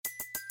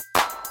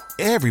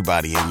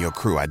Everybody in your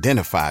crew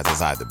identifies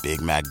as either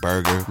Big Mac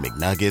Burger,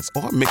 McNuggets,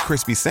 or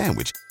McCrispy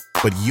Sandwich.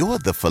 But you're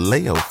the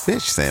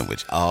Filet-O-Fish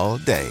Sandwich all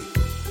day.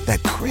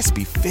 That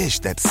crispy fish,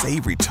 that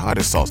savory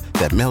tartar sauce,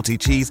 that melty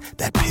cheese,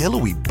 that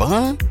pillowy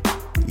bun.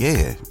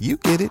 Yeah, you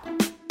get it.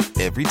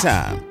 Every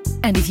time.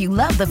 And if you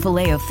love the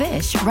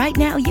Filet-O-Fish, right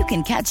now you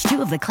can catch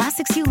two of the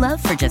classics you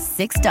love for just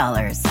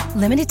 $6.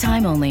 Limited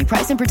time only.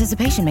 Price and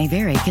participation may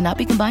vary. Cannot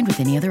be combined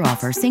with any other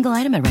offer. Single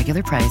item at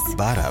regular price.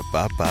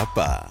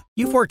 Ba-da-ba-ba-ba.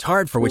 You've worked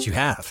hard for what you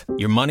have.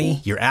 Your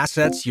money, your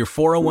assets, your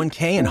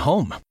 401k, and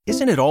home.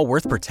 Isn't it all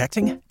worth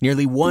protecting?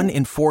 Nearly 1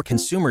 in 4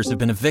 consumers have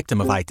been a victim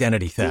of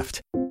identity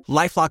theft.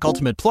 LifeLock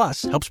Ultimate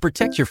Plus helps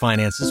protect your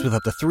finances with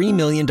up to $3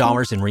 million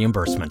in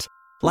reimbursement.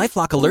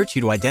 LifeLock alerts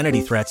you to identity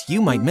threats you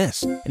might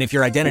miss. And if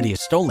your identity is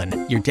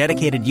stolen, your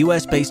dedicated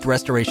U.S.-based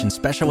restoration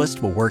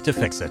specialist will work to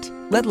fix it.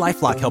 Let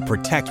LifeLock help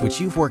protect what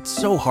you've worked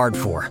so hard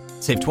for.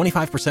 Save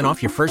 25%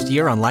 off your first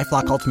year on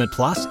LifeLock Ultimate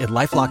Plus at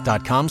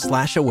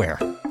LifeLock.com/aware.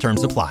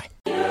 Terms apply.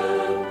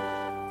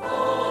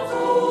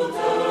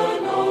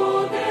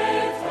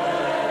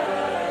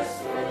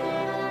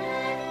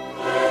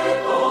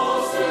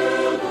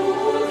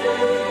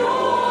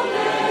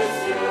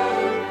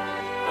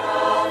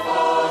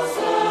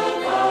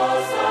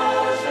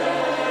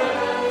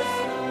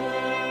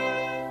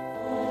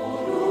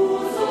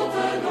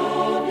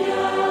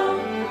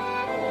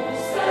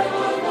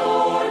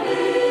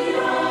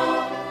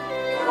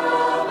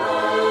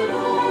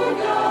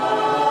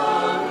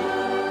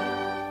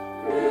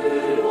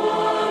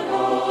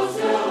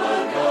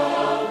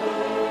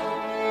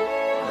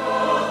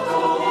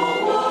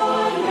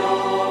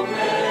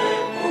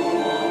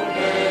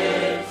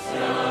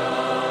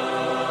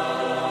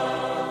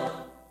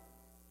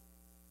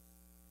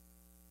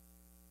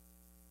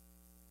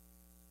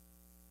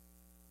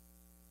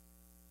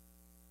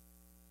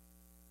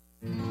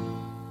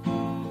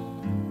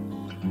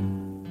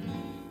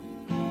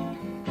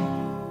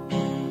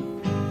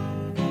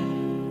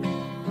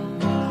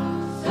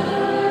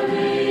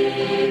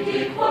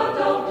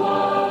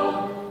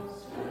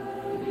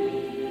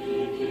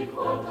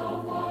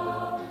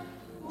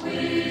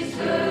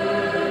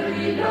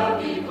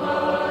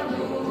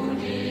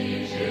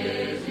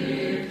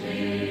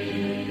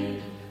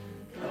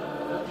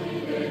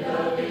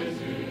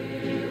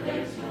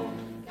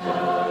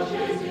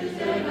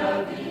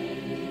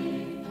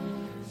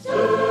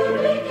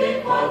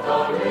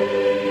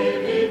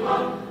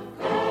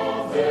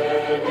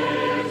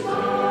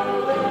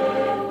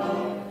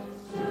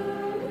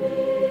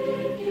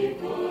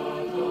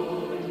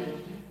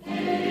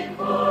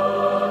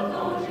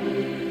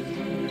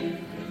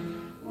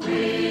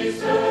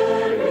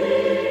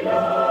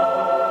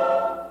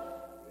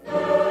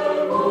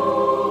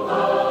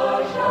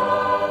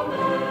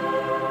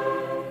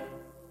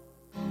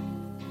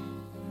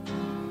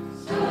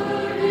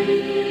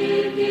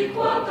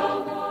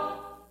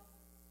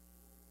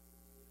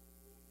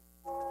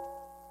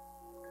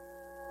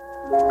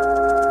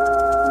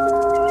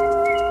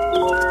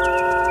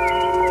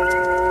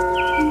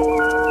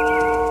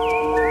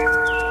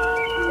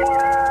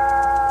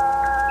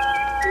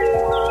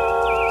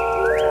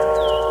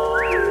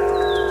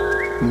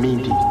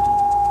 Midi.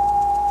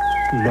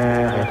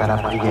 L'heure est à la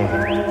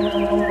prière.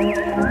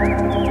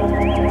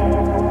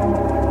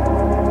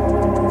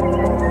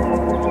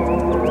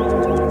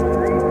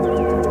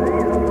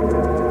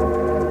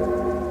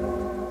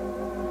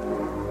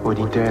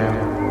 Auditeurs,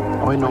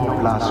 prenons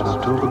place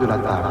autour de la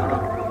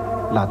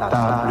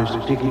table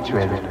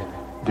spirituelle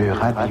de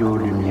Radio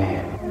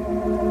Lumière.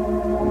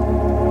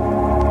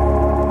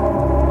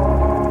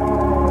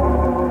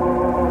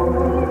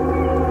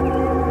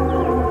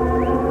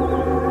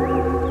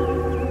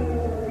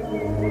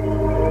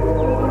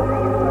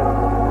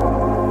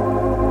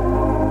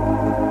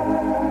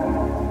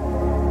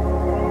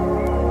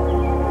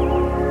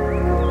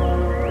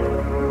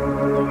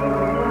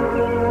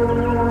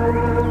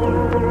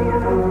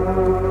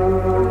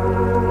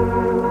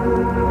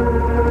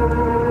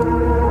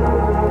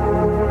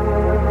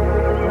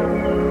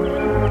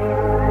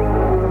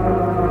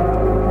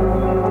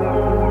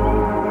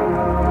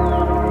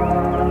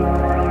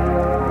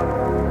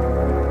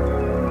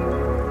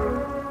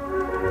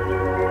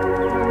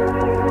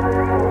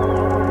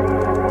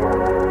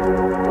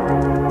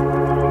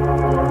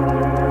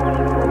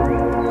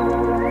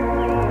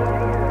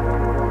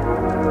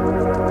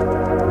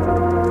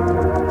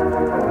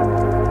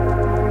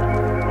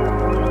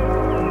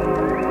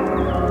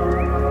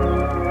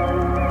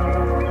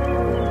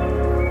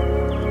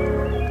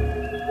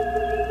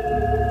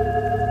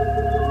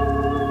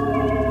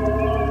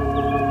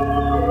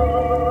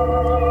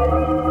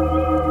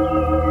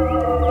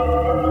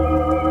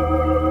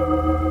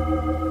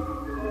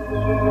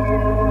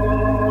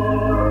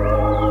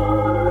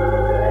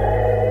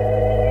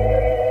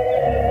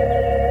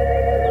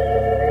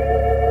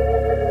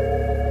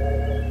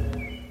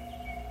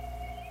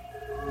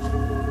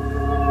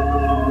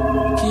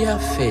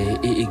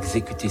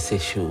 Exécuter ces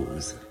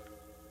choses.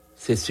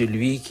 C'est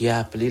celui qui a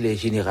appelé les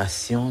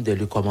générations dès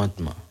le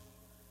commandement.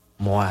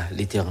 Moi,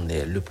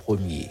 l'Éternel, le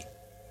premier.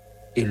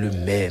 est le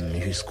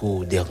même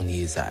jusqu'aux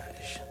derniers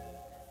âges.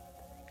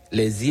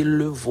 Les îles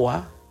le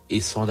voient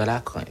et sont dans la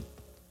crainte.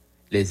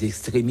 Les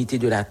extrémités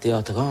de la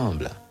terre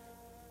tremblent.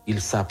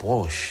 Ils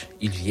s'approchent,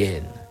 ils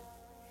viennent.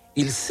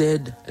 Ils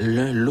cèdent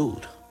l'un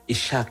l'autre et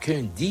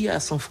chacun dit à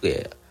son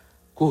frère,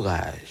 «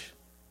 Courage !»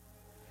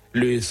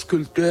 Le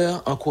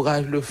sculpteur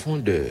encourage le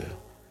fondeur.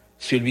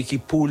 Celui qui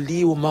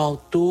polit au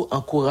marteau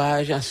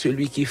encourage à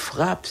celui qui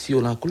frappe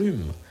sur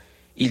l'enclume.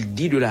 Il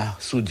dit de la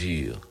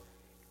soudure,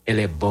 « Elle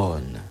est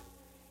bonne !»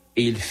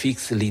 Et il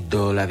fixe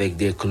l'idole avec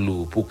des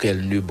clous pour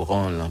qu'elle ne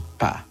branle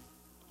pas.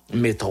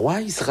 Mais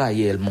toi,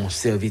 Israël, mon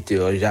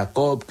serviteur,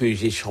 Jacob que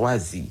j'ai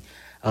choisi,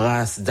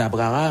 race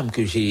d'Abraham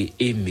que j'ai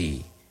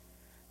aimé,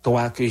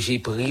 toi que j'ai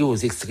pris aux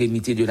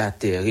extrémités de la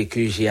terre et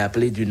que j'ai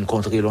appelé d'une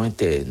contrée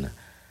lointaine,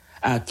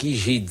 à qui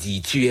j'ai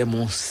dit, tu es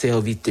mon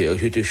serviteur,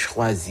 je te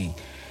choisis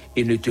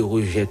et ne te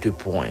rejette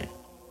point.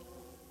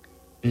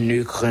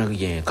 Ne crains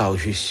rien, car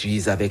je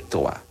suis avec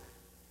toi.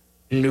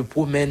 Ne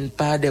promène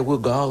pas des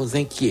regards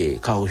inquiets,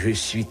 car je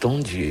suis ton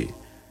Dieu.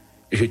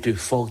 Je te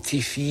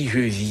fortifie, je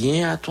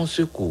viens à ton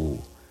secours.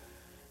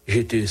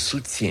 Je te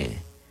soutiens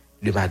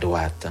de ma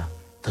droite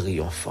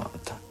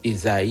triomphante.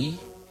 Isaïe,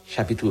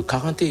 chapitre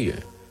 41,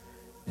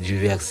 du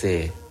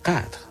verset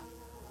 4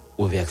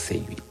 au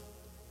verset 8,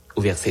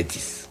 au verset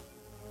 10.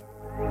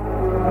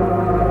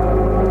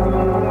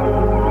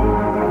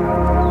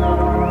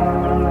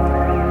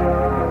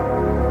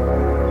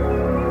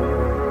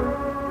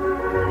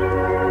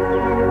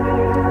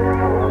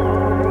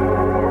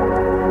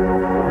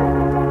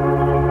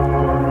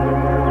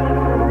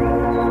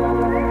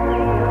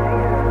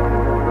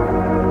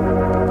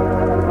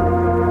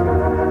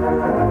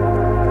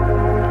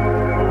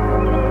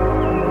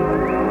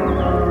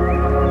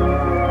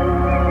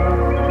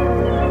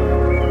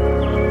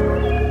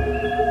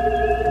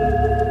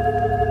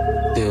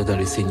 Dans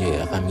le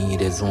Seigneur, amis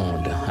des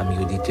ondes, amis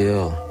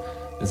auditeurs,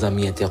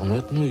 amis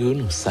internautes,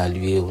 nous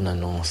saluons au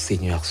nom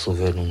Seigneur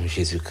Sauveur, nous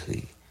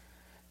Jésus-Christ.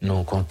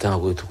 Nous contents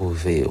de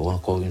retrouver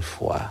encore une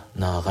fois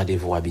dans le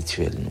rendez-vous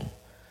habituel.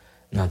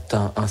 Nous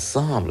temps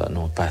ensemble,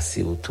 nous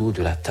passer autour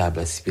de la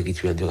table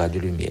spirituelle de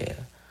Radio Lumière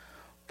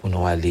pour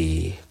nous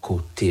aller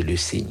côté le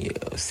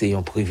Seigneur. C'est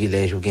un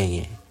privilège ou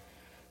gagner.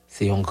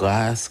 C'est une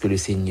grâce que le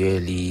Seigneur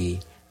lui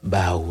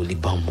bat ou lui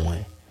ban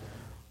moins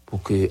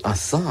pour que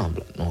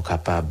ensemble nous sommes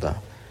capables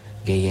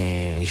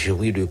gagner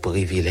jouir de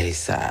privilège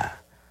ça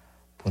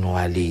pour nous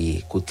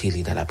aller côté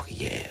lui dans la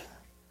prière.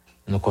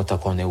 Nous comptons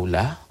qu'on est où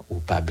là ou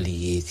pas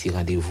oublier si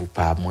rendez-vous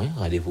pas moins,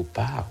 rendez-vous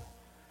pas.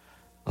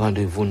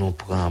 Rendez-vous nous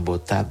prend beau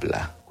table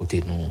là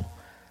côté nous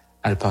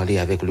à parler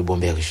avec le bon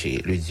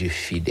berger, le Dieu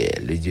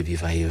fidèle, le Dieu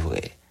vivant et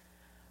vrai.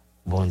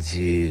 Bon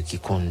Dieu qui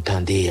compte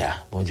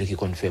tendre, bon Dieu qui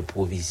compte faire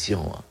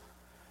provision.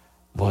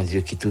 Bon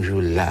Dieu qui est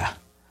toujours là.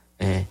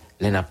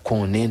 Là, on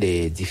connaît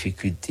des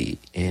difficultés.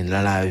 Et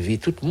dans la vie,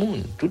 tout le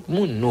monde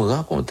nous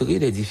rencontre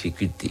des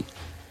difficultés.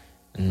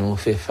 Nous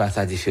fait face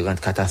à différentes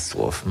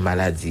catastrophes,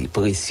 maladies,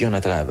 pression dans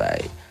le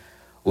travail,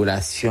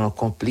 relations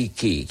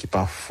compliquées qui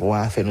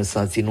parfois font nous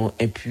sentir nous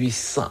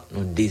impuissants,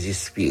 nous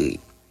désespérés.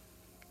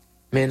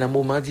 Mais dans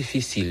moments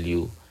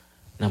difficiles,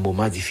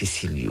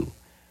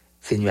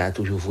 Seigneur a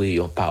toujours voulu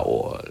une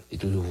parole, et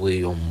toujours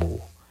voulu un mot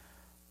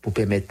pour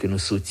permettre que nous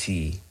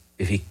sortions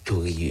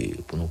victorieux,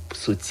 pour nous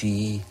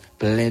sortir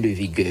plein de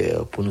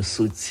vigueur, pour nous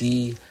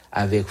sortir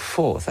avec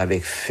force,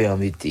 avec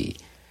fermeté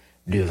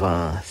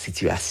devant la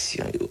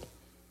situation.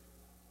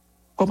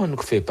 Comment nous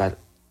fait pas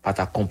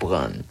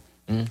comprendre?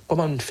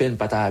 Comment nous fait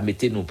pas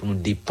mettre nous pour nous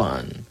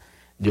dépendre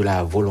de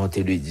la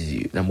volonté de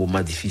Dieu dans un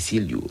moment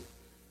difficile,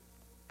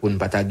 pour ne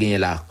pas gagner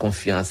la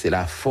confiance et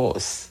la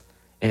force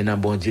dans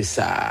bon Dieu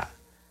ça,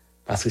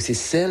 parce que c'est le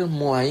seul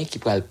moyen qui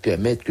peut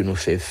permettre que nous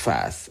fassions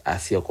face à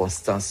ces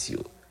circonstances.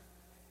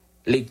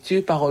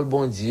 Lecture parole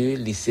bon Dieu,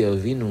 lui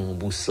servir nous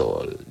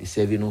boussole, lui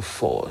servir nous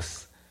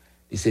force,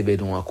 lui servir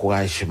nous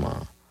encouragement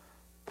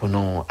pour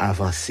nous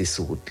avancer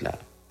sur route là.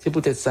 C'est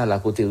peut-être ça la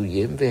côté où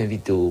je vais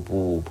inviter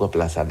pour prendre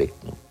place avec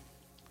nous.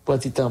 Prends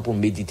du temps pour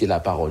méditer la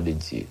parole de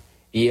Dieu.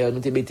 Hier nous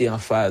te mettais en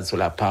phase sur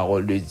la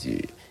parole de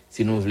Dieu.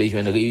 Si nous voulons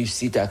jouer une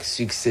réussite avec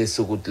succès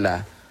sur route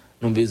là,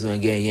 nous avons besoin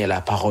de gagner la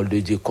parole de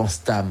Dieu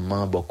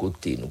constamment à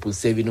côté nous pour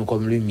servir nous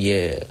comme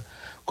lumière,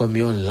 comme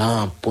une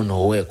lampe pour nous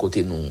voir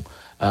côté nous.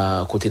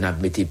 Côté n'a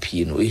mettre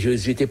pied nous et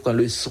Jésus te prend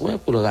le soin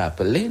pour le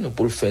rappeler nous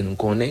pour le faire nous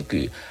connaître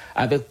que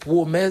avec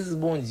promesse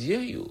bon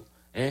Dieu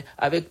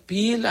avec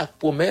pile la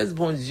promesse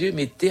bon Dieu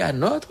mettez à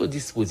notre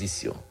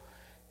disposition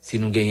si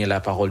nous gagnons la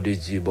parole de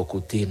Dieu bon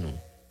côté nous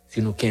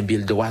si nous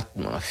qu'embile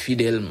droitement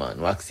fidèlement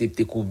nous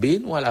accepter couper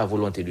nous à la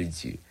volonté de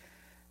Dieu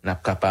n'a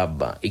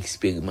capable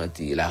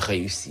expérimenter la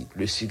réussite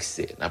le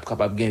succès n'a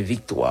capable gagner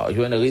victoire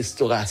jouer une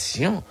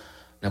restauration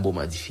dans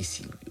moment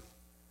difficile.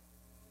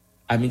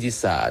 À midi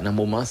ça, dans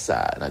moment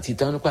ça, dans petit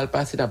temps nous allons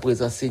passer dans la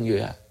présence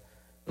Seigneur.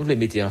 Nous voulons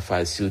mettre en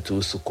phase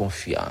surtout sur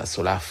confiance,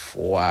 sur la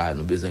foi,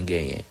 nous besoin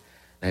gagner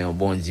dans un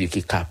bon Dieu qui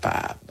est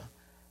capable.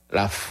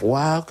 La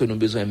foi que nous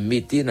besoin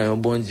mettre dans un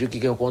bon Dieu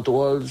qui a un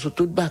contrôle sur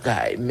toute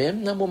bagaille,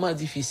 même dans un moment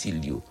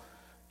difficile.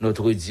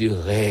 Notre Dieu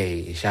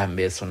règne,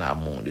 jamais son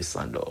amour ne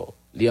s'endort.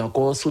 li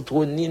encore sous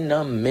trône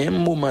dans même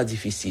moment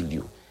difficile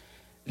yo.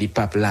 Li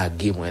pas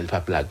plagué moi, il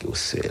pas plagué au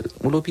seul.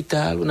 Ou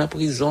l'hôpital, ou dans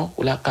prison,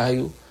 ou la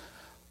caillou,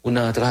 ou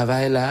dans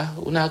travail là,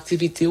 ou dans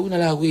activité, ou dans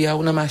la rue,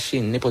 ou dans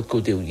machine, n'importe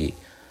côté où y.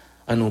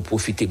 On nous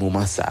profiter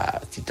moment ça,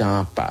 petit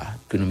temps pas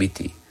que nous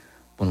mettons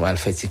pour nous aller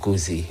faire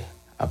causer,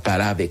 à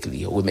parler avec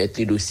lui, remettre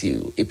les dossiers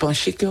et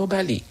pencher cœur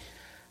bali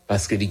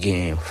parce que il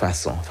gagne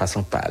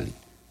façon parler.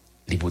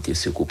 Les beautés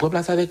secours prendre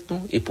place avec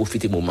nous et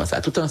profiter moment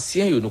ça. Tout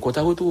ancien nous compte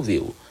à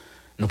retrouver.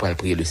 Nous allons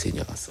prier le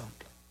Seigneur ensemble.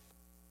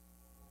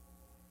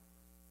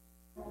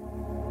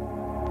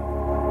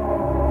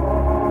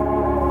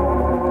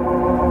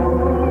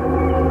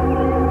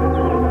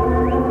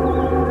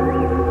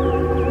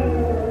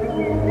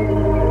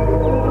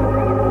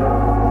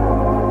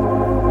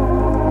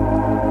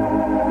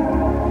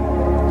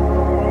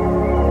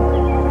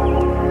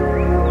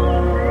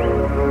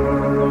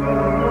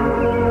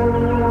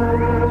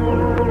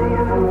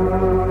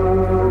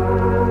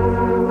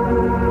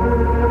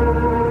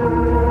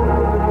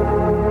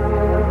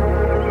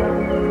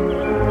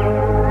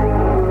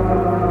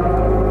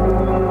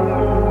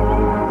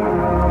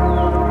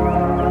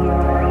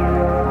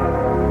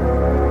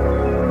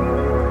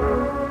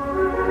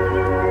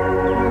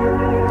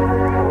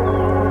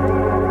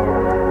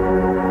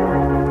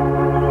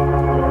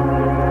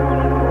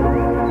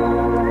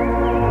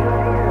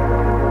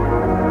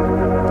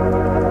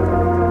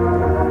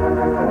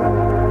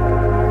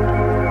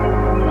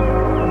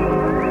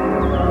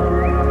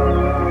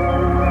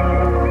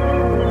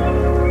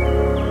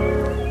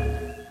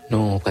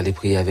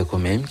 Prier avec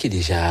vous-même qui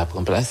déjà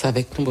prend place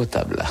avec nous au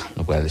table.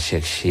 Nous allons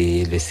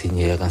chercher le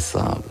Seigneur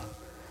ensemble.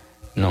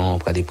 Nous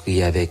allons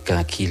prier avec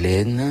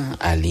Kylène,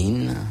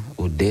 Aline,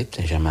 Odette,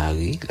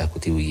 Jean-Marie, la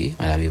côté ouillé,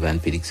 Madame Yvonne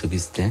Félix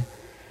Augustin.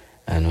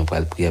 Nous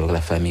allons prier avec la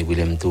famille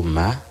William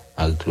Thomas,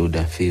 Henri-Claude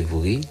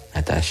Février,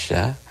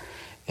 Natacha.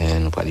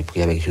 Nous allons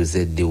prier avec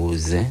Josette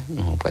Desrosins.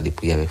 Nous allons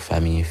prier avec la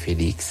famille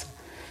Félix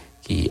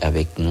qui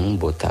avec nous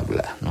au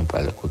table. Nous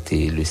allons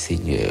côté le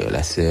Seigneur,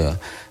 la sœur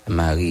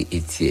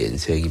Marie-Étienne,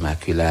 sœur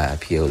Immaculée,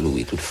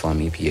 Pierre-Louis, toute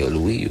famille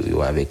Pierre-Louis,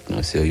 avec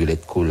nous, sœur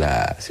Yolette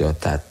Cola, sœur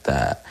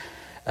Tata,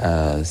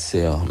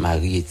 sœur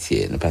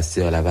Marie-Étienne,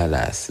 pasteur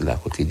Lavalas, la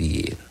côté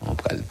liée. On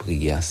va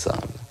prier ensemble.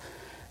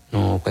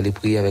 Nous allons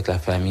prier avec la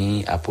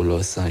famille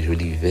Apollos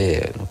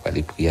Jolivet, nous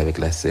allons prier avec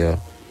la sœur,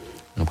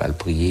 nous allons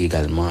prier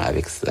également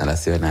avec la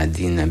sœur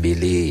Nadine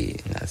Bélé,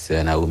 la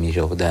sœur Naomi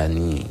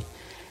Jordani.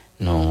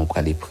 Nous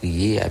allons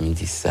prier à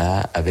midi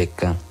ça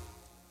avec,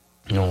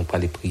 nous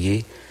allons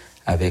prier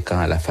avec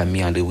la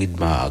famille André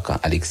Widmark,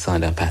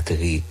 Alexandre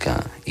Patrick,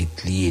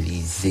 Itli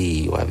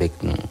Élisée, avec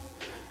nous,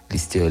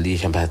 Listerly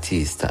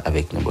Jean-Baptiste,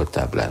 avec nous,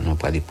 table. Nous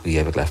allons prier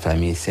avec la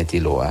famille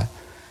Saint-Éloi.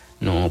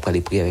 Nous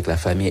allons prier avec la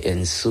famille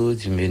Enso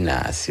du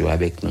Menace,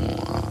 avec nous.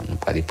 Nous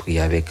allons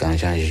prier avec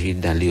Jean-Gilles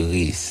dans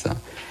l'Uris,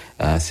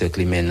 Sœur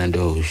Clément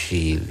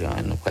d'Orgile.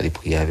 Nous allons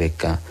prier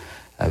avec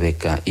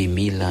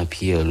Émile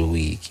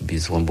Pierre-Louis, qui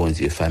besoin bon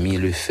Dieu, famille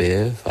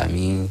Lefebvre,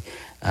 famille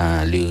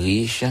Le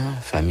Riche,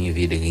 famille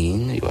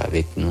Védrine,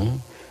 avec nous.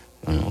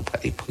 Nous allons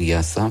prier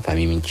ensemble,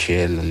 famille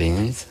Michel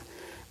Lenz.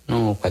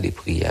 Nous allons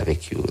prier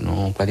avec eux.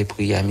 Nous allons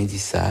prier à midi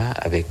ça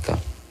avec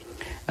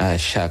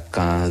chaque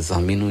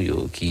ami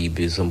qui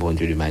besoin bon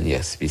Dieu de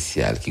manière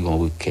spéciale, qui ont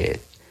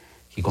requête,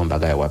 qui ont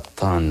bagaille ou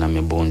attendre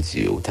mais bon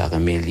Dieu, ou ta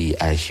reméli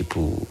agir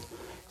pour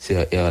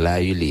Sœur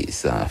Erla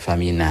Ulysse,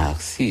 famille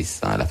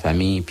Narcisse, la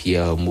famille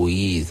Pierre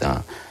Moïse,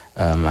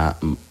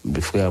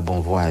 le frère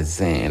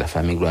Bonvoisin, la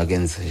famille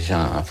Gloagens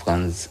Jean,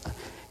 Franz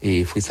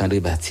et Fritz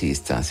André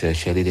Baptiste, Sœur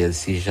Shirley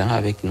Delcy Jean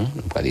avec nous,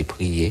 nous allons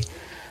prier.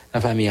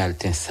 La famille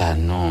Altin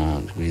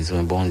Sanon, nous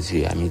besoin bon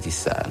Dieu à midi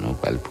ça, nous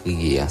allons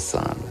prier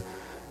ensemble.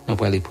 Nous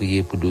allons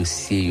prier pour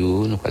dossier,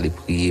 nous allons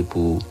prier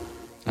pour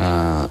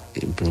requête,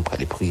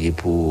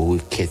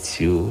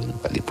 nous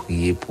allons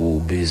prier pour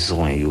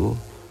besoin.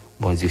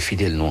 Bon Dieu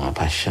fidèle nous,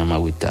 pas jamais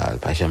outal,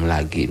 pas jamais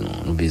laguer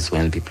nous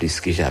besoin de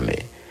plus que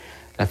jamais.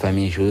 La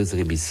famille Jose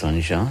Rébisson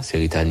Jean,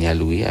 Sœur Tania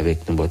Louis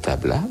avec nous au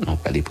table, nous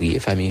allons prier.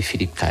 Famille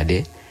Philippe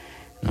Cadet,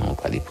 nous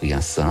allons prier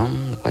ensemble.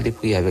 Nous allons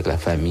prier avec la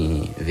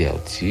famille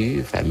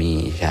Vertu,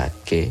 famille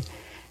Jacquet,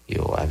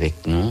 avec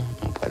nous.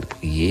 Nous allons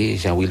prier.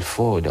 Jean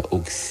Wilford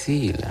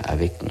Auxil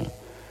avec nous.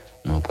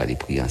 Nous allons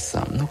prier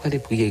ensemble. Nous allons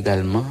prier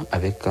également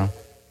avec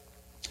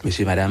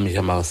monsieur et madame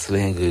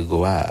Jean-Marcelin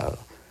Grégoire.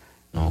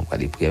 Nous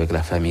allons prier avec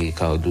la famille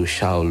Ricardo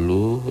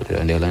Charlot,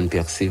 Nerland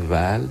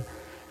Perceval.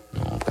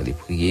 Nous allons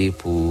prier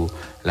pour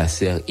la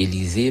sœur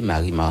Élisée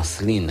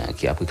Marie-Marceline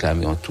qui a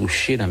proclamé un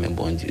touché dans mes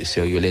bon Dieu.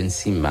 Sœur Yolène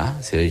Sima,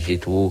 sœur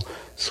Gétro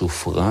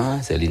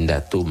Souffrant, sœur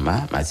Linda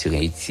Thomas,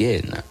 Mathurin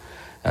Étienne,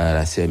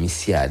 la sœur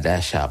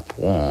Missiada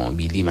Chaperon,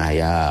 Billy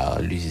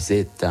Maillard,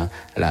 Luzette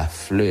La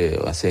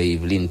Fleur, sœur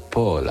Evelyne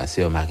Paul, la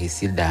sœur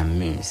Marie-Cille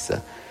Damus,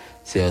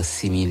 sœur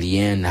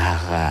Similien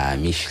Nara,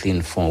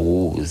 Micheline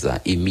Fonrose,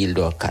 Émile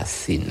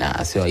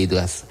Dorcassina, sœur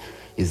Idras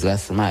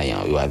Mayan,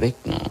 avec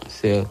nous,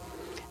 sœur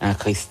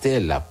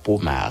Christelle la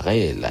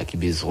Pomarelle qui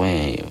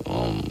besoin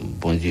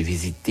bon Dieu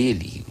visiter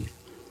lui,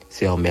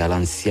 sœur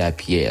Merlancia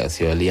Pierre,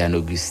 sœur Léane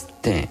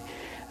Augustin,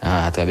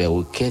 à travers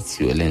requête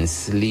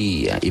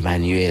Lensley,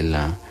 Emmanuel,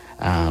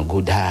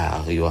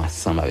 Godard,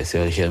 ensemble avec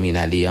sœur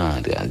Germina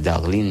Léandre,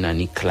 Darlene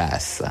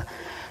Nicolas,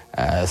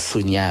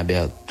 Sonia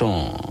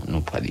Berton,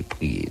 nous allons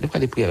prier. Nous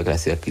allons prier avec la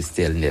sœur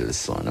Christelle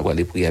Nelson. Nous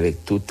allons prier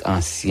avec tout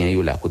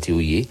ancien là côté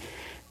ouillé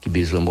qui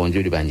besoin bon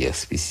Dieu de manière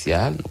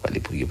spéciale. Nous allons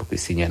prier pour que le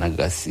Seigneur na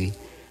grâce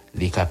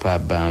il est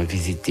capable de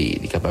visiter,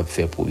 il est capable de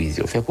faire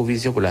provision. Faire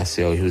provision pour la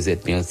sœur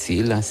Josette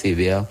Mertil,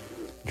 sévère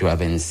John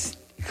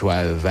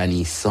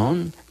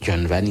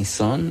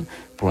Vanison,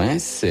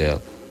 Prince,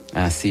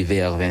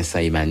 sévère Vincent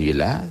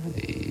Emmanuela,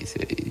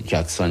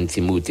 Jackson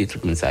Timothée, tout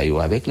le monde ça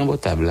avec nos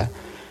tables là.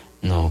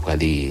 Non, pour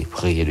aller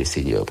prier le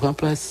Seigneur. Prends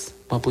place,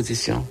 prends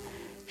position,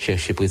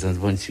 cherchez présence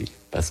de Dieu,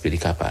 parce qu'il est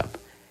capable.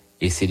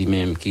 Et c'est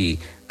lui-même qui est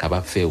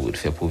capable de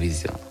faire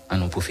provision. À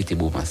nous profiter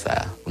de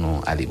ça, pour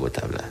nous aller au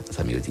table là,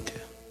 nos amis auditeurs.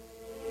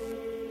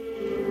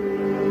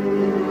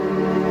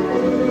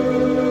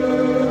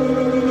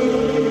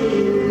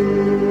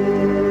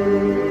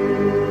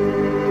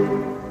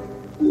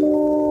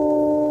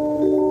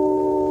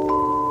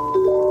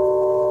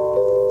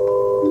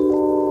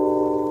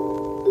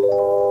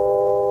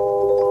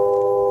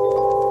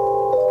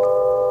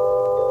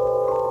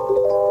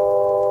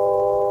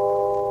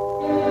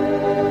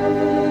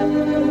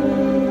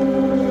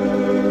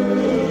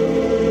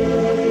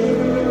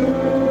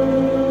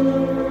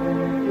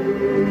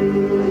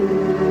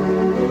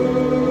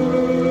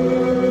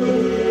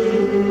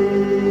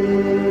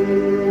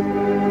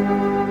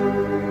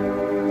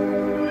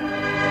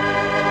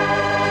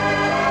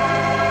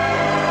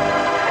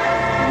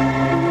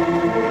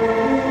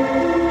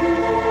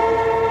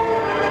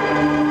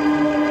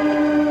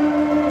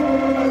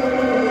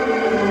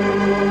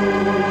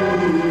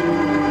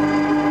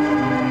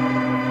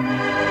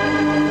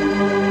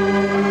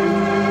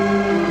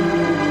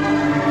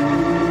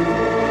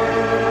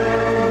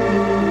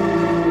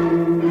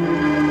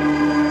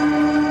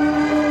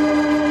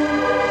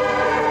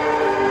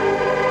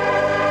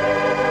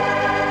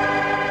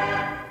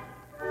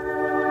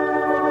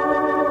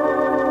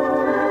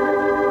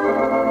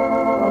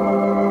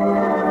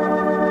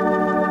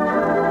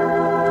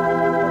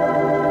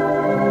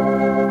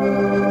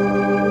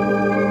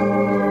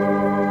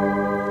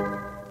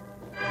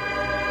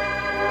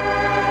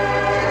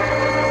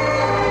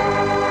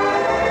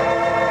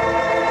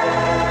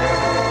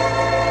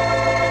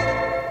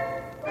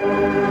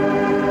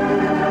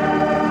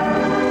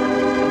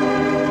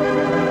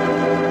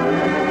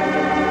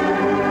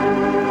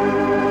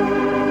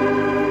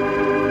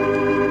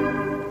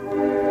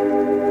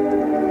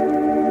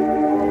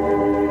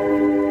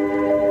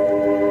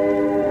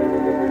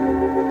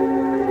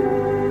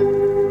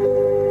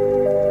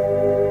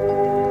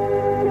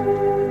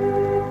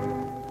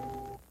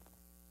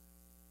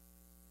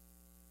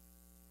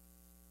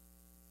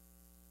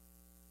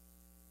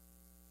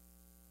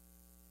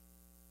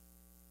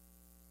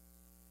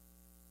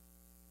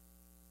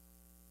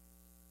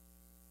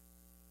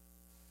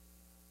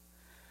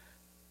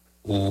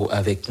 Ou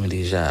avec nous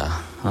déjà,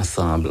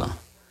 ensemble,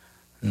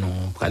 nous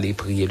pour aller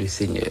prier le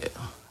Seigneur.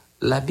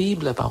 La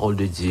Bible, la parole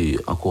de Dieu,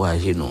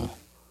 encouragez-nous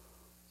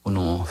pour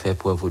nous faire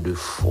preuve de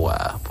foi,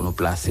 pour nous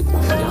placer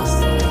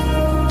confiance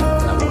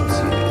dans bon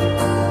Dieu,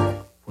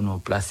 pour nous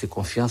placer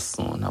confiance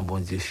dans bon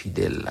Dieu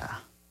fidèle là.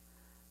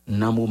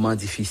 Dans moment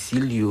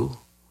difficile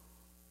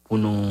pour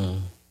nous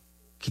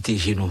quitter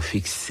genoux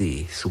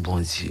fixés sous bon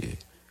Dieu.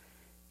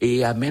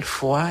 Et à maintes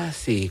fois,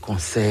 c'est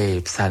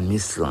conseil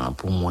psalmiste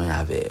pour moi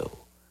avec eux.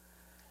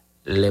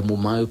 Les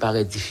moments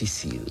paraissent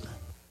difficiles.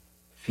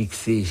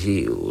 Fixer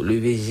Géo,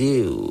 lever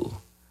Géo,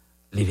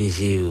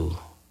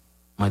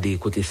 moi des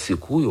côtés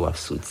secours yo a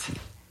sorti.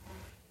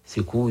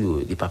 Secours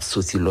yo il pas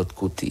sorti l'autre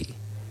côté.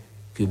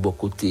 Que bon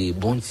côté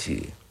bon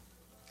Dieu,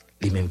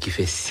 lui même qui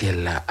fait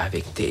ciel là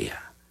avec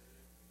terre.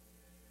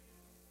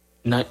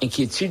 Dans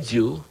inquiétude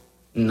yo,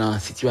 dans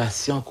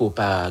situation qu'on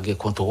pas de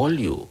contrôle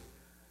yo,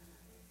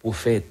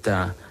 prophète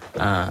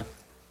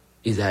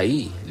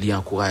Isaïe lui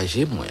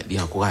encourager moi, lui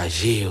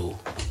encourager yo.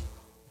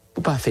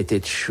 Pour pas faire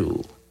tête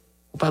chaud,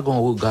 pour pas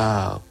gon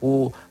regard,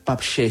 pour pas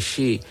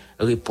chercher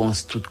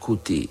réponse tout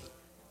côté,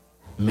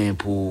 mais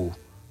pour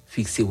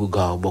fixer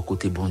regard bon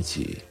côté bon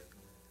Dieu,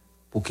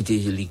 pour quitter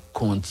lui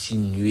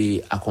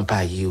continuer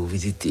accompagner ou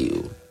visiter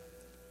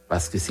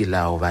parce que c'est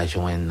là où on va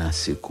joindre un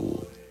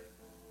secours.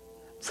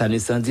 Ça nous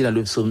dit dans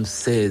le psaume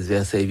 16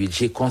 verset 8,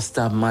 j'ai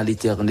constamment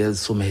l'Éternel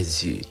sous mes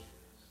yeux.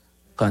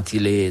 Quand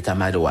il est à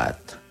ma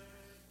droite,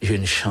 je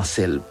ne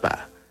chancelle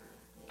pas.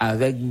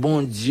 Avec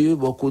bon Dieu,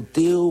 bon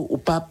côté, ou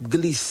pas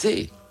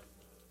glisser.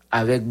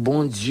 Avec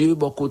bon Dieu,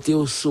 bon côté,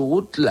 ou sur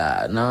route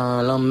là,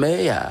 dans la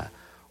mer,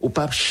 ou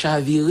pas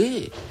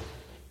chavirer.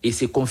 Et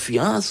c'est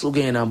confiance ou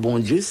gagne dans bon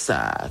Dieu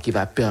ça, qui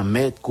va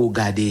permettre qu'on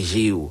garde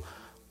Géo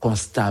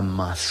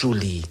constamment sous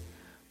lui,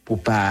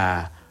 pour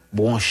pas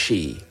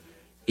brancher,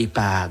 et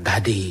pas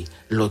garder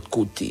l'autre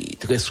côté.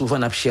 Très souvent,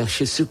 on a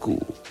cherché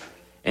secours.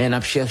 Et on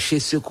a cherché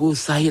secours,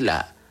 ça et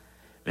là.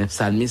 Mais le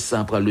psalmiste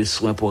prend le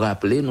soin pour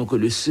rappeler nous que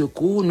le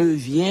secours ne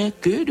vient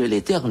que de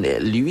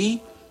l'Éternel, lui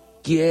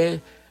qui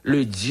est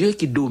le Dieu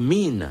qui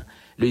domine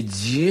le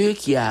Dieu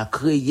qui a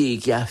créé,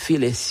 qui a fait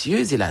les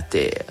cieux et la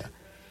terre,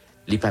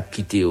 il pas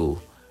quitter au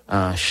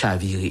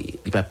chavirer,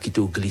 il pas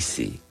quitter au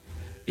glisser,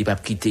 il pas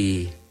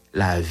quitter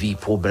la vie,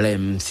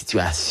 problème,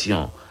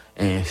 situation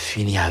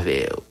infinie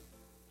avec.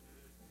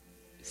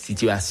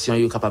 Situation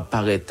est capable de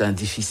paraître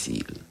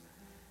difficile,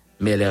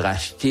 mais les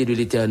rachetés de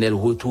l'Éternel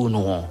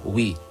retourneront,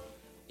 oui,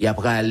 et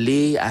après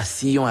aller à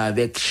Sion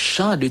avec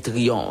chant de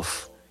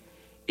triomphe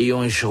et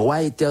une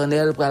joie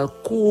éternelle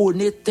pour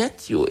couronner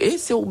tête yo. Et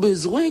c'est au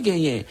besoin de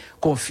gagner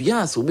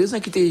confiance, au besoin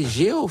qui te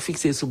géo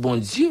fixé sur bon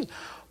Dieu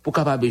pour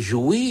capable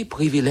jouer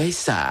privilège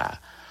ça,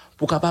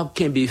 pour capable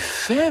kembe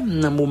ferme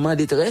dans moment de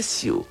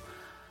détresse yo.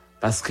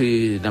 Parce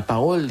que dans la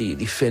parole,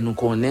 il fait nous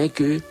connaître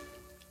que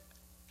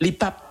il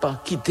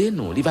pas quitter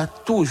nous, il va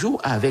toujours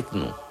avec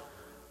nous.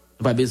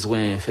 Pas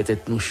besoin faire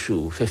tête nous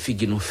chaud, faire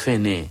figuer nous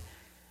feiner.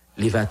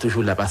 Il va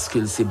toujours là parce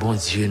que c'est bon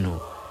Dieu nous.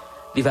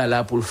 Il va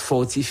là pour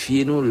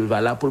fortifier nous, il va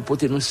là pour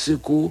porter nous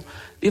secours,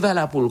 il va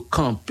là pour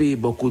camper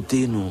bon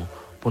côté nous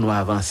pour nous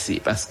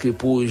avancer parce que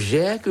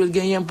projet que il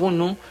gagne pour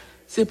nous,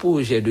 c'est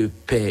projet de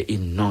paix et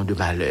non de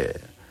malheur.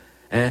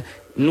 Hein?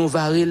 Nous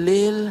va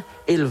relire,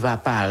 il va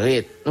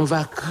paraître, nous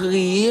va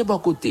crier bon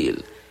côté,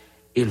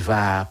 il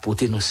va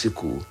porter nos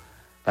secours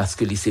parce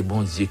que c'est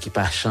bon Dieu qui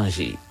pas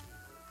changer.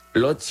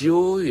 L'autre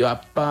yo, il a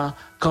pas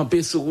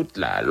campé sur route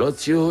là,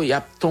 l'autre yo, il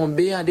a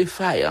tombé en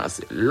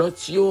défaillance,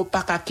 l'autre yo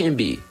pas qu'à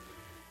kembe.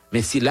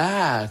 Mais c'est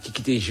là qui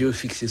quitte Dieu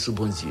fixé sur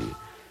bon Dieu.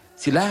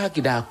 C'est là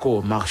qui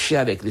d'accord marcher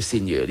avec le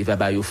Seigneur, il va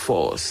ba yo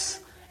force.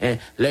 Hein,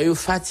 là yo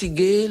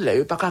fatigué, là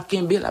yo pas qu'à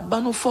kembe, là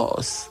ba nos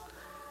force.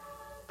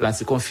 Là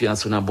c'est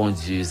confiance dans bon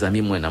Dieu,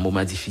 amis moi dans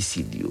moment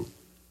difficile yo.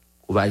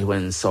 On va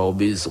joindre ça au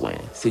besoin.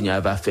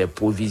 Seigneur va faire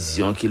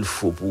provision qu'il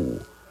faut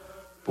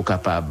pour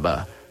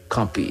capable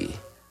camper.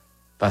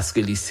 Parce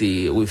que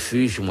c'est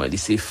refuge, moi,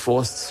 c'est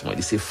force, moi,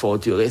 c'est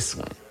forteresse,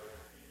 moi.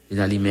 Et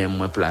dans lui-même,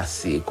 moi,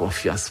 placer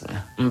confiance,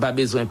 moi. Pas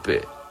besoin de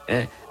peur.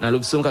 Hein? Dans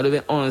l'option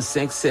 91,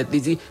 5, 7,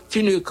 il dit,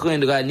 tu ne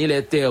craindras ni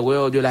les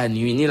terreurs de la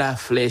nuit, ni la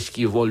flèche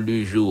qui vole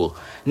le jour,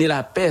 ni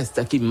la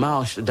peste qui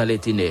marche dans les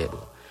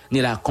ténèbres, ni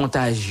la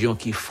contagion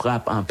qui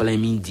frappe en plein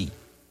midi.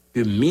 Que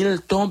 1000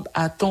 tombent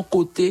à ton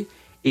côté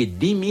et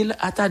 10 000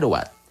 à ta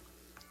droite.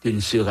 Tu ne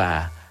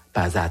seras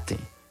pas atteint.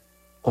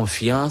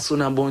 Confiance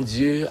en bon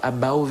Dieu à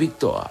bas aux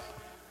victoires.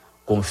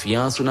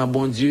 Confiance en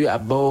bon Dieu à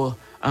bas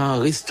en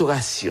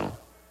restauration.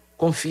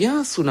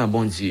 Confiance en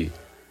bon Dieu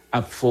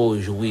à faire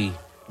jouir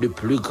de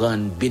plus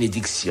grandes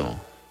bénédictions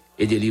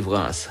et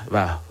délivrance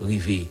va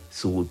arriver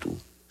sur tout.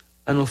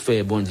 À nous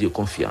faire bon Dieu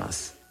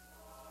confiance.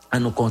 À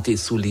nous compter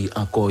sur lui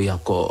encore et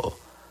encore.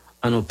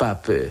 À nous pas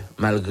peur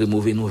malgré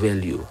mauvais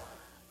nouvelles yo.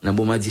 Dans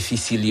moment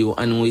difficile yo,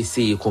 à nous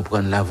essayer de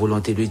comprendre la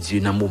volonté de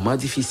Dieu dans moment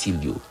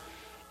difficile yo.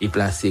 Et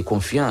placer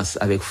confiance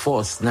avec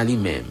force dans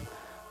lui-même.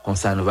 Comme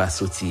ça, nous va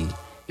sortir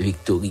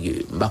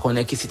victorieux. Bah, qu'on a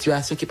une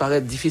situation qui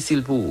paraît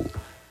difficile pour vous.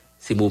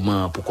 C'est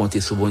moment pour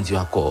compter sur bon Dieu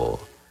encore.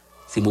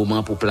 C'est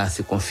moment pour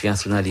placer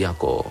confiance dans lui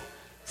encore.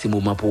 C'est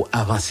moment pour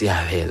avancer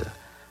avec elle.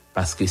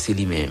 Parce que c'est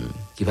lui-même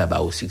qui va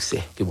avoir au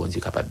succès que bon Dieu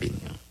est capable de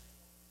bénir.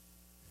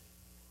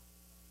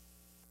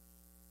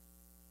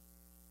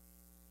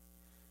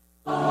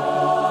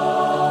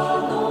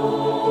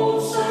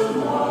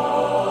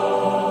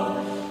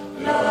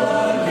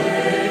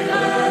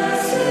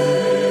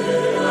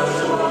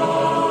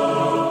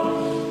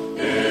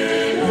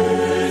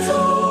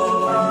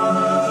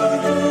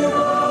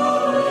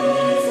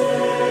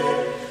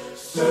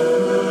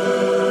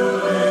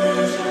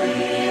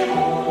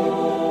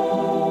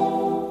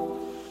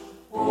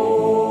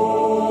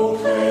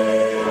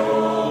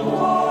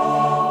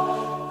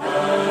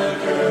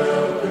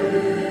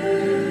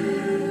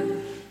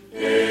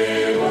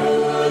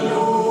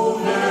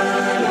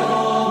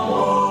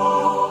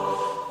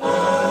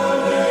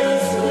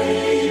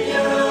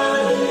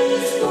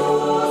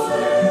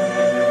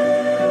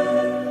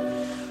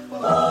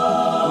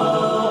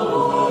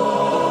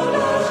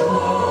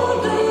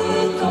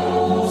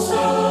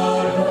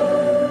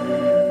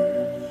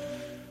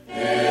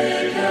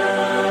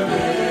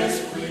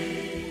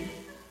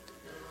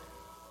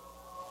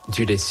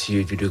 Dieu des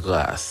cieux, Dieu de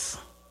grâce,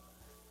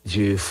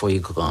 Dieu fort et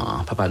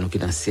grand, Papa nous qui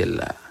dans le ciel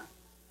là,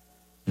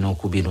 nous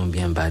coubons nous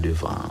bien bas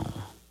devant,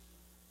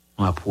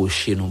 nous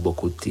approchons nous bon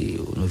côté,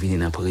 nous venons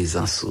dans la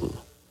présence.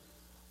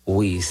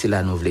 Oui, c'est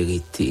là nous voulons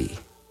rester,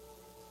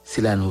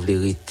 c'est là nous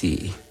voulons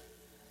rester.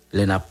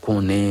 Là nous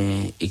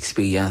connaissons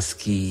expérience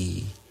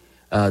qui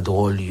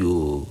drôle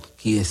yo,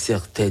 qui est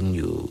certaine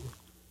yo.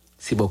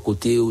 C'est bon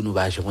côté où nous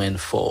va joindre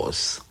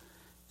force,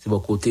 c'est bon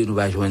côté où nous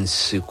va joindre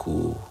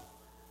secours.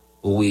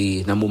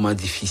 Oui, dans moment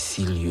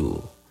difficile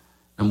yo,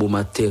 dans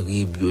moment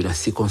terrible yo, dans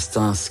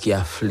circonstances qui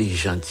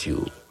affligeantes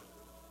yo,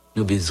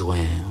 nous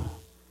besoin.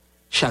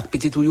 Chaque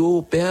petit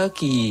yo père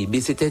qui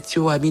baisse tête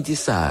yo à midi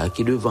ça,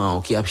 qui devant,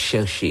 qui a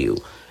cherché yo,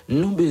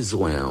 nous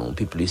besoin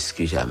plus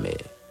que jamais.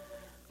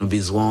 Nous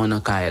besoin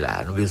dans caille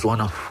nous besoin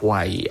dans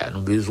foyer,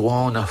 nous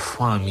besoin dans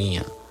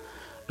famille,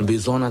 nous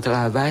besoin dans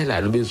travail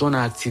là, nous besoin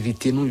dans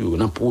activité nous yo,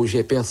 dans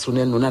projet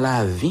personnel nous dans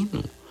la vie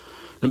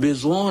nous. Nous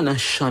besoin d'un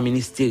champ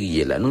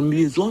ministériel, nous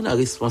besoin d'une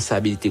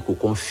responsabilité qu'on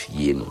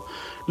confie nous.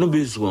 Nous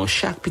besoin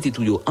chaque petit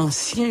ou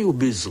ancien yo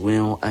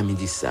besoin à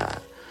midi ça.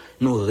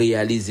 Nous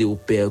réaliser au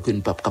Père que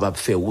nous pas capable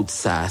faire route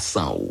ça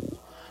sans ou.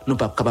 Nous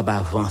pas capable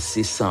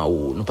avancer sans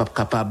ou. Nous pas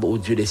capable au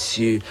Dieu des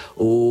cieux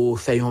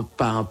faire un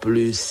pas en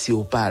plus si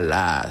ou pas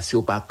là, si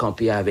ou pas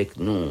camper avec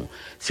nous,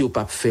 si ou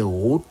pas faire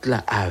route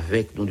là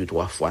avec nous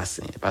 2-3 fois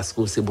saint parce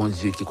que c'est bon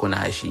Dieu qui qu'on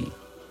agit.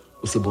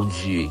 Ou c'est bon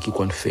Dieu qui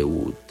qu'on fait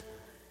route.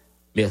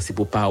 Merci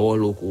pour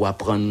parole qu'on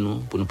apprendre nous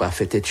pour ne pas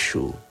faire tête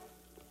chaud.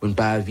 Pour ne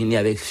pas venir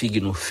avec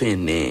figue nous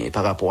feiner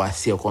par rapport à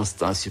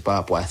circonstances, par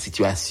rapport à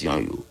situation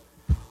yo.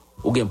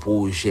 Ou gen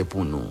projet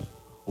pour nous.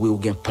 Ou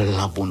gen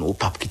plan pour nous, ou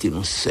pas quitter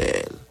nous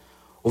seuls.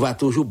 On va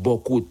toujours bon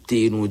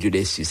côté nous Dieu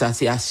des cieux. Ça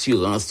c'est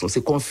assurance,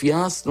 c'est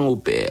confiance nous au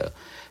Père.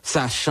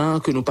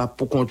 Sachant que nous pas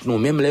pour contre nous,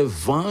 même les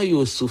vents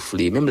yo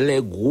soufflé, même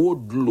les gros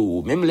de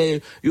l'eau, même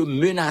les yo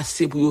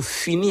menacé pour yo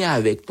finir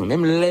avec nous,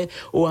 même les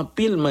en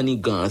pile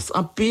manigance,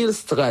 en pile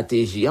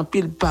stratégie, en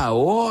pile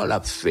parole à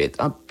fait,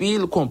 en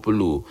pile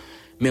complot,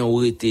 mais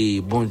on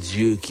était bon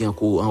Dieu qui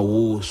encore en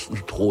haut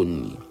du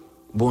trône.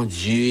 Bon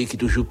Dieu qui est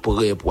toujours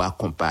prêt pour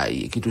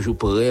accompagner, qui est toujours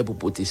prêt pour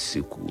porter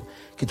secours,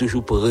 qui est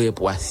toujours prêt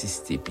pour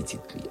assister petit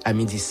li. À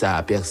midi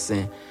ça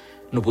personne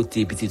nous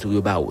porter petit tout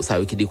yo ba ça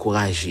qui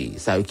découragé,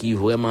 ça qui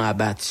vraiment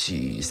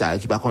abattu, ça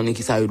qui pas connaît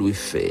qui ça doit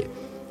faire.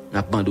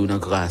 N'a demandé dans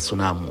grâce son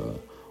amour.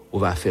 On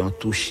va faire un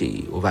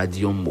toucher, on va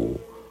dire un mot.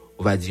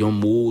 On va dire un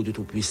mot de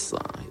tout puissant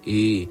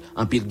et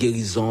en pile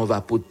guérison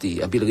va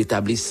porter, en pile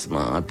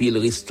rétablissement, en pile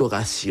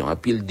restauration, en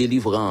pile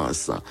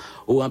délivrance,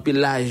 ou en pile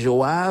la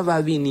joie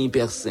va venir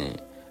personne.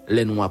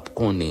 Les nous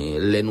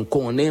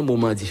connaît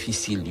moment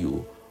difficile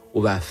yo. On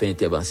va faire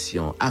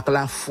intervention. Avec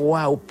la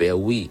foi au Père,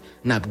 oui,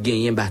 n'a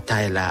gagné une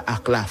bataille là.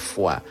 Avec la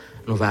foi,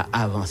 nous va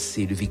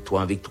avancer de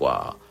victoire en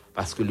victoire.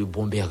 Parce que le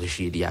bon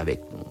berger est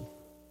avec nous.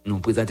 Nous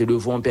présentons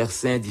devant Père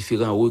Saint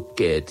différentes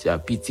requêtes.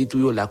 Petit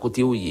ou la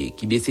côté ou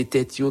qui baisse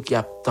tête yo qui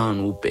attend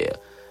nous Père.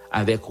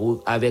 Avec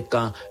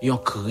un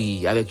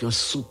cri, avec un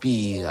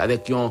soupir,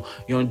 avec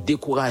un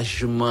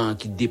découragement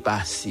qui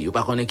dépasse. Ou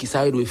pas connaît qui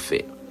ça doit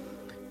faire.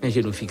 Mais je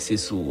nous fixer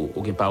sur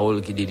aucune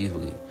parole qui délivre.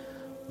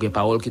 Ou une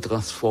parole qui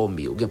transforme,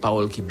 ou une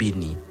parole qui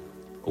bénit,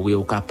 ou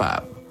est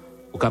capable.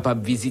 Ou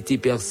capable de visiter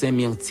Père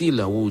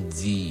Saint-Myrtille, ou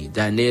dit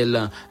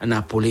Daniel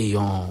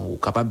Napoléon, ou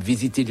capable de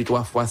visiter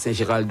 2-3 fois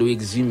Saint-Géraldo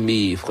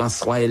Exhumé,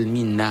 François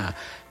Elmina,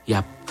 il y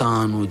a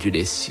tant nous Dieu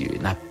des cieux,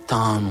 il y a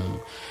tant nous.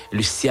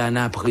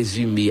 Luciana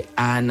Présumé,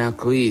 Anna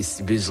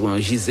Christ, besoin,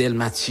 Gisèle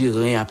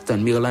Mathurin, Aptan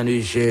Mirlan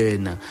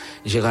Eugène,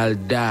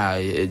 Géralda,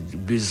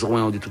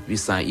 besoin de tout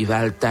puissant,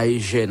 Ivalta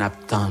Eugène,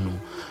 Aptan nous.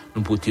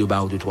 Nous porter au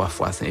bas 2-3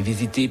 fois saint.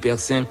 Visiter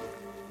personne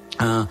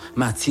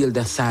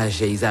Mathilde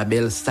Sage,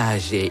 Isabelle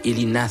Sage,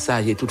 Elina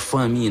Sage, toute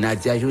famille,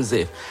 Nadia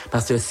Joseph,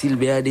 pasteur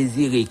Sylvain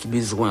Désiré qui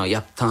besoin, y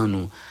a tant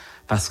nous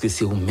parce que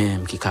c'est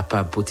vous-même qui est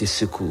capable de porter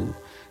secours,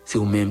 c'est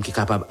vous-même qui est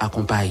capable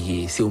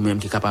d'accompagner, c'est vous-même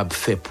qui est capable de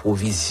faire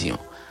provision.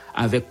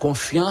 Avec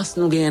confiance,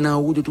 nous gagnons en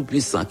haut de tout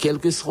puissant, quelle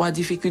que soit la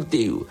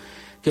difficulté,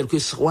 quelle que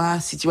soit la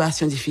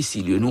situation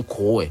difficile, nous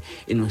croyons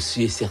et nous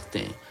sommes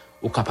certains,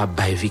 nous sommes capables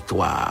de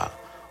victoire.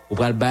 Ou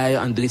pral bay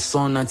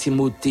Andresson en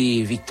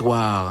Timothée,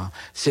 victoire.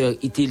 Sœur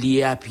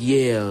Itelia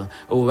Pierre,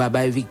 ou va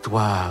bay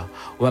victoire.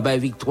 Ou va bay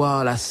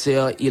victoire la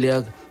sœur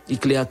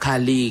Claire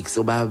Calix,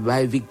 ou va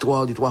bay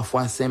victoire du 3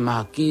 fois Saint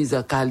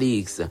Marquise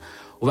Calix.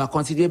 On va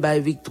continuer bay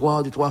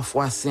victoire du 3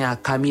 fois Saint à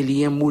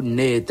Camillien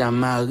Mounet, à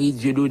Marie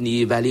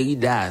Dieudonné, Valérie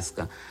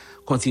Dasque.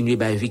 Continuer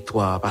bay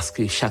victoire parce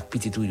que chaque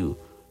petit touillou,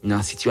 dans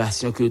la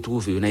situation que vous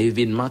trouvez, dans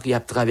l'événement qu'il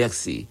a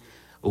traversé,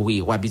 oui,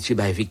 ou habitué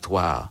bay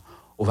victoire.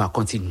 On va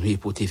continuer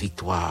pour tes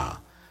victoires.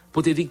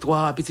 Pour tes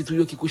victoires, petit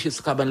tuyau qui couche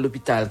sur cabane de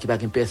l'hôpital, qui n'a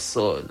pas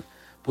personne.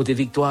 Pour tes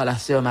victoires, la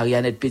sœur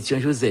Mariannette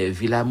Pétion-Joseph,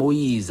 Villa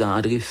Moïse,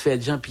 André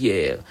Fête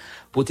Jean-Pierre.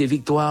 Pour tes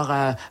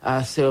victoires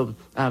à sœur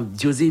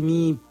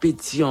Diosémie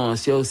Pétion,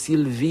 sœur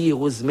Sylvie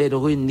Rosemède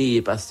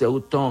René, pasteur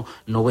Auton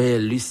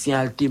Noël, Lucien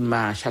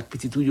Altima, chaque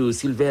petit tuyau,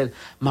 Sylvain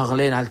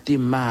Marlène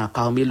Altima,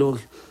 Carmelo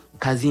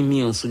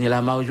Casimir, Sonia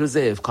Lamar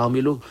Joseph,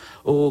 Carmelo,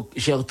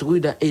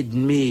 Gertrude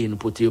Edmé, nous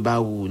pote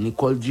baou,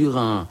 Nicole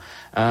Durand,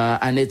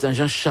 Annette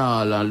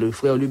Jean-Charles, le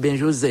frère Lubin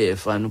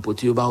Joseph, nous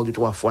pote baou de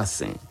 3 fois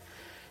saint.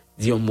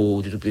 Dis un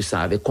mot de tout puissant,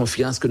 avec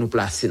confiance que nous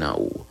plaçons dans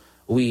haut.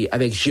 Oui,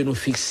 avec genoux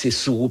fixés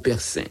sur vous, Père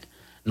Saint.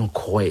 Nous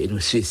croyons, nous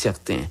sommes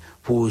certains,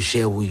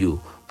 projet ou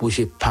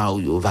projet par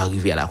va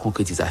arriver à la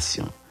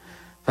concrétisation.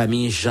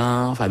 Famille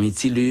Jean, famille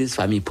Tillus,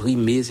 famille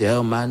Primé, c'est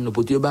Herman, nous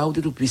pote baou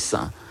de tout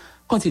puissant.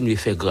 Continuez à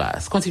faire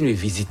grâce, continuez à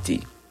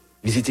visiter.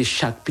 Visitez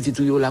chaque petit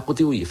tuyau là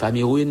côté oui,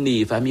 famille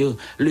René, famille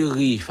Le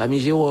Riche, famille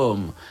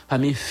Jérôme,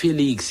 famille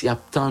Félix,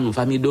 Yaptan,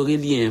 famille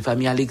d'Aurélien,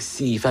 famille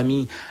Alexis,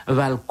 famille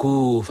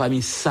Valco,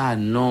 famille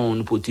Sanon,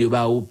 nous pouvons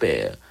ba au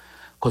Père.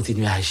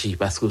 Continuez à agir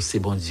parce que c'est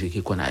bon Dieu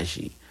qui qu'on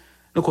agit.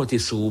 Nous comptons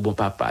sur bon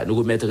papa, nous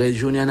remettre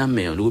journée en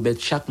main, nous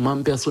remettre chaque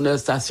membre personnel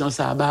station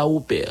ça ba au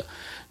Père.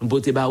 Nous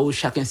porter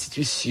chaque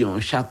institution,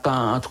 chaque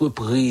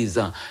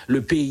entreprise,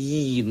 le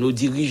pays, nos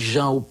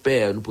dirigeants au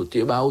Père. Nous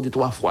porter de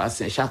 3 fois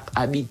Saint, chaque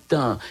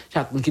habitant,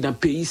 chaque qui dans le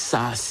pays,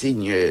 ça,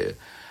 Seigneur.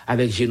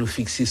 Avec genoux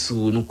fixés sur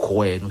nous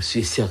croyons, nous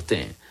sommes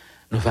certains.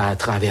 Nous allons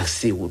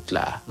traverser route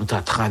là, nous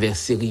allons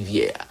traverser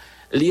rivière.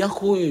 Il y a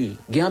couru,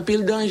 il y a un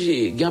pile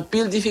danger, il y a un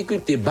pile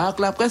difficulté, barque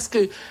là presque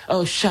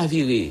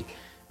chaviré.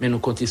 Mais nous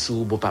comptons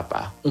sur bon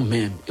papa, ou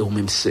même et ou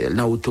même seul,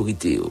 dans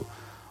l'autorité,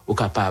 ou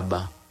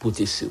capable pour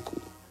te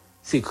secours.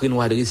 C'est que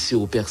nous adresser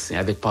au Père Saint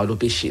avec pardon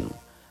péché nous,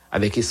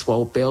 avec espoir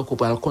au Père qu'on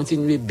pourra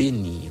continuer à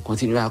bénir,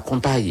 continuer à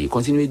accompagner,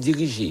 continuer à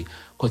diriger,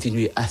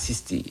 continuer à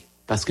assister.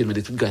 Parce que nous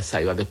de toute grâce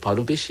avec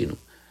pardon péché nous.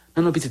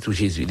 Dans nos petits tout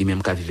Jésus,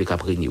 lui-même qui a vécu, qui a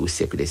régné au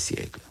siècle des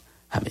siècles.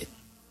 Amen.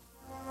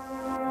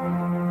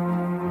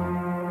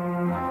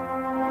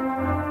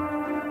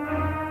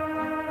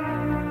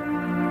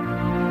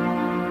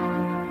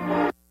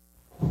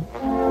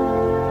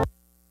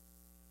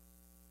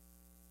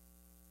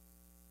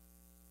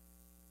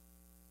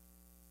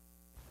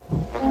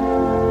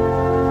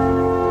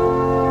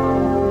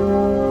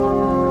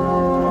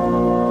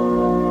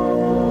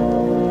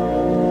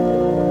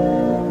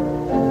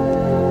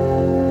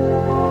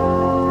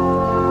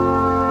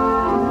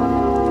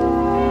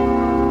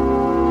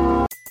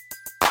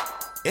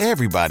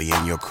 Everybody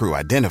in your crew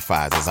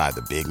identifies as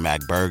either Big Mac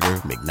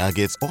Burger,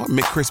 McNuggets, or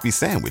McCrispy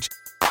Sandwich.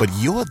 But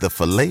you're the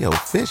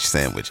Filet-O-Fish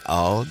Sandwich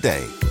all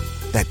day.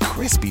 That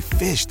crispy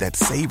fish, that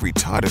savory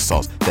tartar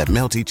sauce, that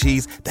melty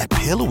cheese, that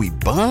pillowy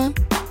bun.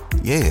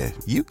 Yeah,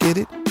 you get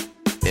it.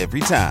 Every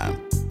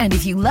time. And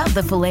if you love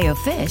the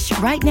Filet-O-Fish,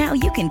 right now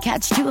you can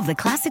catch 2 of the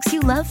classics you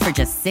love for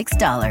just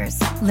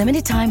 $6.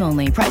 Limited time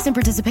only. Price and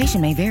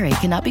participation may vary.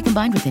 Cannot be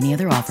combined with any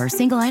other offer.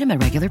 Single item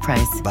at regular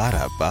price.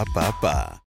 Ba-da-ba-ba-ba.